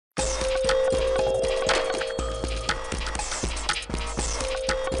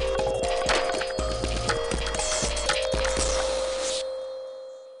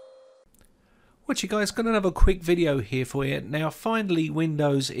What you guys, got another quick video here for you. Now finally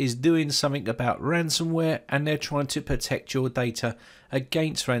Windows is doing something about ransomware, and they're trying to protect your data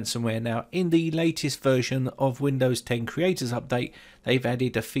against ransomware. Now in the latest version of Windows 10 Creators Update, they've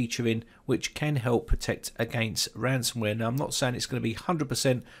added a feature in which can help protect against ransomware. Now I'm not saying it's going to be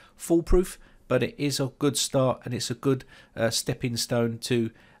 100% foolproof, but it is a good start, and it's a good stepping stone to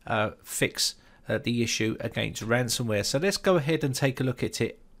fix the issue against ransomware. So let's go ahead and take a look at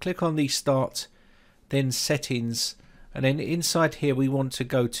it. Click on the Start, then Settings, and then inside here we want to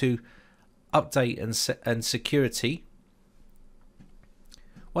go to Update and Security.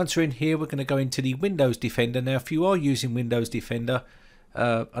 Once we're in here, we're going to go into the Windows Defender. Now if you are using Windows Defender,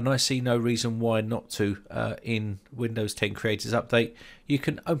 and I see no reason why not to in Windows 10 Creators Update, you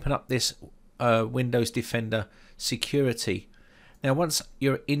can open up this Windows Defender Security. Now once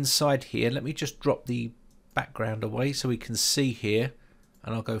you're inside here, let me just drop the background away so we can see here,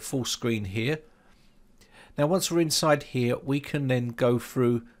 and I'll go full screen here. Now once we're inside here, we can then go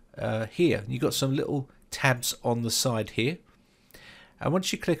through here. You've got some little tabs on the side here, and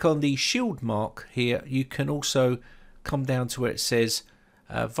once you click on the shield mark here, you can also come down to where it says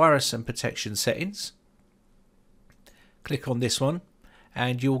Virus and Protection Settings. Click on this one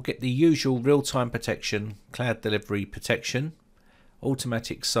and you'll get the usual real-time protection, cloud delivery protection,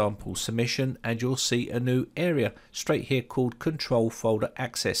 automatic sample submission, and you'll see a new area straight here called Control Folder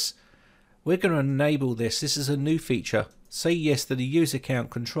Access. We're going to enable this. This is a new feature. Say yes to the user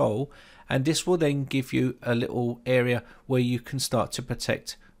account control, and this will then give you a little area where you can start to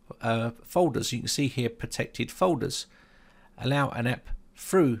protect folders. You can see here protected folders. Allow an app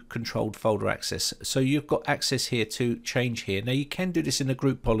through controlled folder access. So you've got access here to change here. Now you can do this in a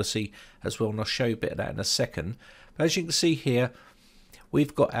group policy as well, and I'll show you a bit of that in a second. But as you can see here,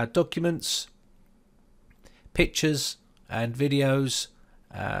 we've got our documents, pictures and videos,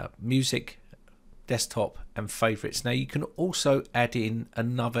 music, desktop and favorites. Now you can also add in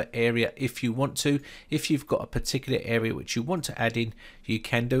another area if you want to. If you've got a particular area which you want to add in, you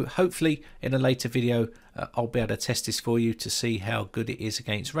can do. Hopefully in a later video I'll be able to test this for you to see how good it is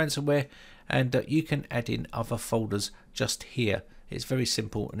against ransomware, and you can add in other folders just here. It's very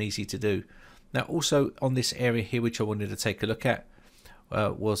simple and easy to do. Now also on this area here, which I wanted to take a look at,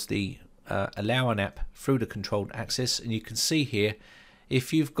 was the allow an app through the controlled access. And you can see here,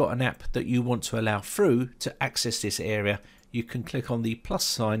 if you've got an app that you want to allow through to access this area, you can click on the plus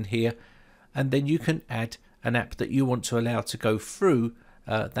sign here, and then you can add an app that you want to allow to go through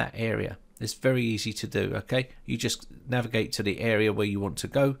that area. It's very easy to do. Okay, you just navigate to the area where you want to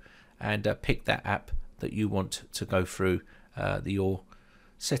go and pick that app that you want to go through your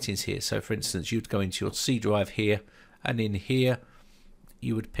settings here. So for instance, you'd go into your C drive here, and in here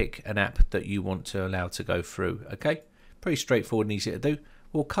you would pick an app that you want to allow to go through. Okay, pretty straightforward and easy to do.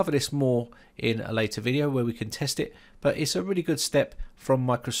 We'll cover this more in a later video where we can test it, but it's a really good step from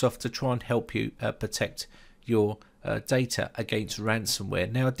Microsoft to try and help you protect your data against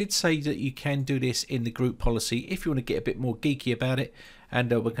ransomware. Now I did say that you can do this in the group policy if you want to get a bit more geeky about it, and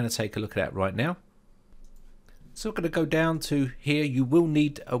we're going to take a look at that right now. So we're going to go down to here. You will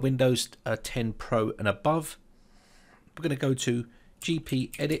need a Windows 10 Pro and above. We're going to go to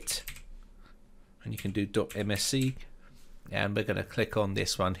GP Edit, and you can do .msc, and we're going to click on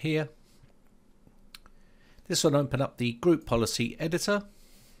this one here. This will open up the group policy editor.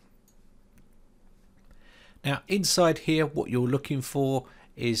 Now inside here, what you're looking for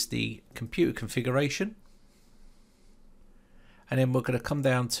is the computer configuration, and then we're going to come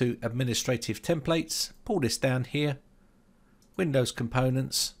down to administrative templates, pull this down here, Windows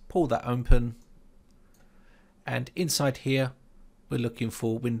components, pull that open, and inside here we're looking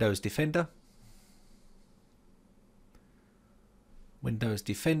for Windows Defender. Windows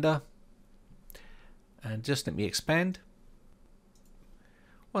Defender, and just let me expand.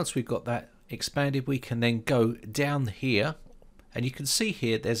 Once we've got that expanded, we can then go down here, and you can see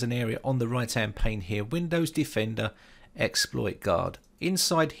here there's an area on the right hand pane here, Windows Defender Exploit Guard.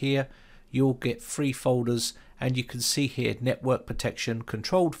 Inside here you'll get 3 folders, and you can see here network protection,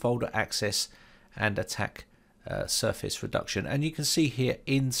 controlled folder access and attack surface reduction. And you can see here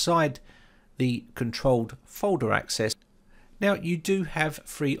inside the controlled folder access, now you do have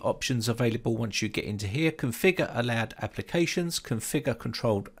 3 options available once you get into here: configure allowed applications, configure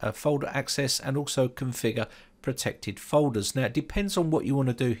controlled folder access, and also configure protected folders. Now it depends on what you want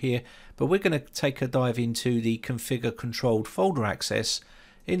to do here, but we're going to take a dive into the configure controlled folder access.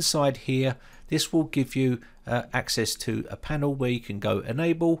 Inside here, this will give you access to a panel where you can go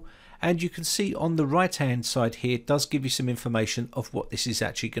enable, and you can see on the right hand side here it does give you some information of what this is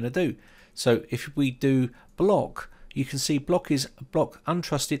actually going to do. So if we do block you can see block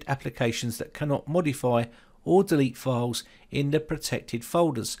untrusted applications that cannot modify or delete files in the protected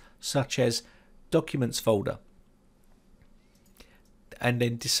folders, such as documents folder. And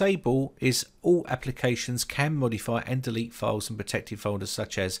then disable is all applications can modify and delete files in protected folders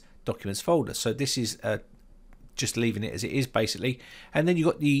such as documents folder. So this is just leaving it as it is basically. And then you've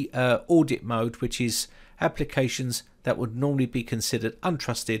got the audit mode, which is applications that would normally be considered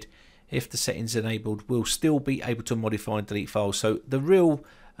untrusted if the settings enabled will still be able to modify and delete files. So the real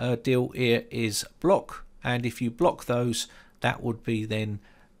deal here is block, and if you block those, that would be then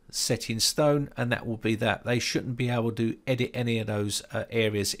set in stone, and that will be that. They shouldn't be able to edit any of those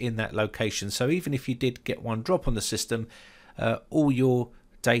areas in that location. So even if you did get one drop on the system, all your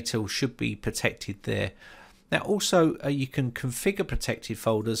data should be protected there. Now also you can configure protected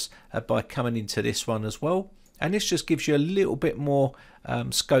folders by coming into this one as well, and this just gives you a little bit more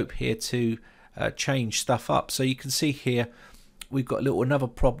scope here to change stuff up. So you can see here we've got another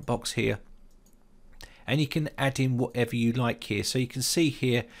prompt box here, and you can add in whatever you like here. So you can see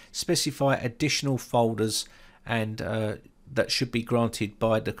here, specify additional folders, and that should be granted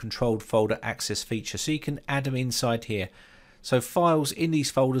by the controlled folder access feature. So you can add them inside here. So files in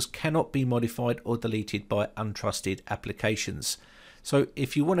these folders cannot be modified or deleted by untrusted applications. So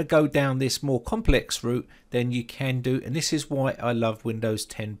if you want to go down this more complex route, then you can do, and this is why I love Windows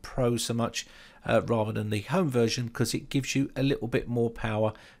 10 Pro so much rather than the home version, because it gives you a little bit more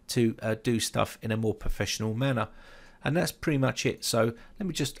power to do stuff in a more professional manner. And that's pretty much it. So let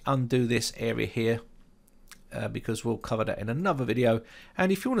me just undo this area here because we'll cover that in another video.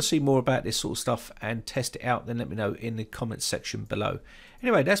 And if you want to see more about this sort of stuff and test it out, then let me know in the comments section below.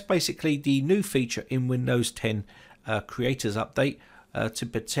 Anyway, that's basically the new feature in Windows 10 Creators Update to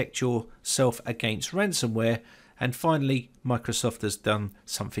protect yourself against ransomware. And finally, Microsoft has done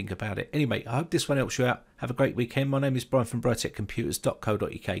something about it. Anyway, I hope this one helps you out. Have a great weekend. My name is Brian from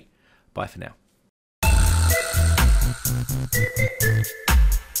briteccomputers.co.uk. Bye for now.